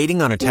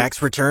Waiting on a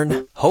tax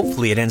return?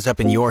 Hopefully it ends up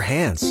in your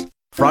hands.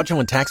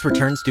 Fraudulent tax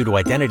returns due to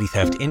identity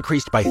theft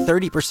increased by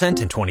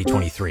 30% in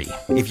 2023.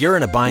 If you're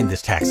in a bind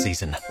this tax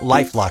season,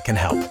 LifeLock can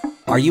help.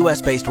 Our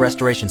U.S.-based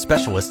restoration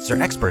specialists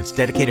are experts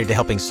dedicated to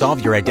helping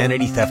solve your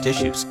identity theft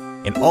issues.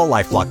 And all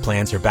LifeLock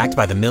plans are backed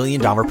by the $1 Million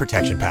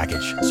Protection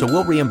Package. So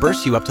we'll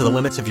reimburse you up to the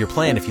limits of your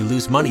plan if you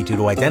lose money due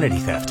to identity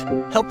theft.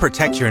 Help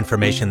protect your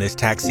information this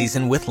tax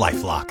season with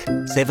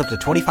LifeLock. Save up to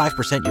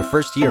 25% your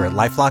first year at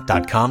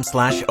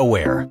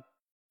LifeLock.com/aware.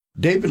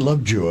 David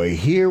Lovejoy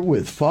here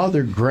with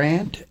Father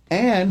Grant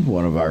and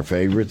one of our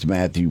favorites,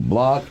 Matthew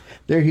Block.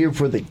 They're here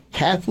for the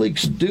Catholic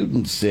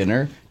Student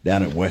Center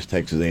down at West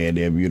Texas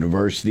A&M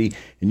University.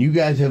 And you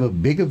guys have a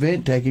big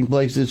event taking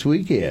place this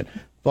weekend.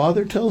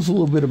 Father, tell us a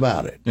little bit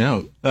about it.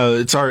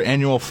 It's our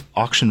annual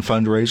auction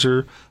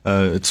fundraiser.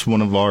 It's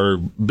one of our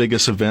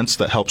biggest events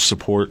that helps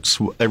support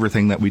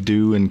everything that we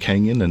do in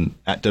Canyon and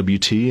at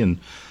WT, and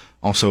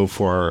also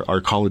for our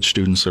college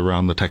students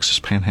around the Texas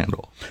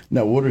Panhandle.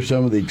 Now, what are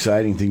some of the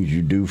exciting things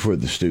you do for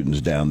the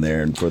students down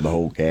there and for the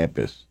whole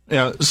campus?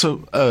 Yeah,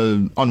 so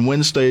on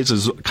Wednesdays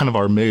is kind of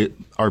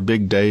our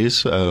big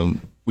days.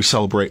 We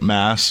celebrate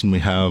Mass, and we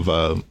have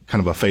kind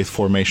of a faith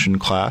formation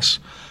class.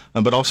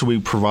 But also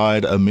we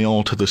provide a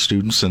meal to the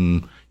students,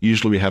 and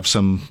usually we have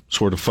some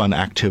sort of fun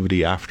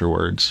activity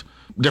afterwards.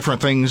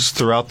 Different things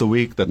throughout the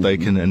week that they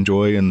can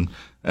enjoy, and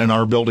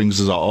our buildings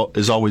is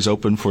always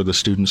open for the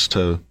students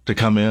to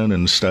come in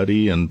and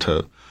study and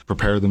to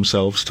prepare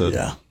themselves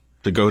to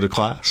go to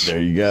class.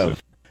 There you go.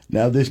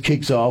 Now, this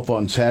kicks off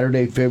on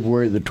Saturday,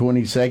 February the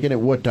 22nd.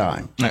 At what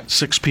time? At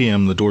 6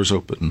 p.m., the doors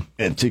open.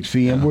 At 6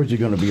 p.m.? Yeah. Where's it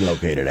going to be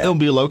located at? It'll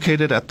be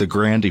located at the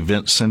Grand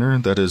Event Center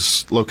that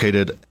is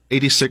located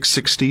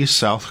 8660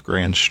 South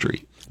Grand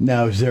Street.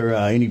 Now, is there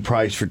any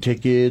price for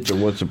tickets, or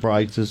what's the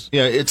prices?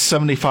 Yeah, it's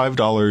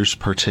 $75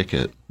 per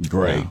ticket.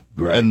 Great.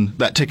 And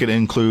that ticket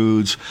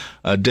includes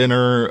a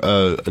dinner,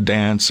 a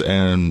dance,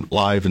 and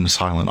live and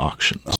silent auctions.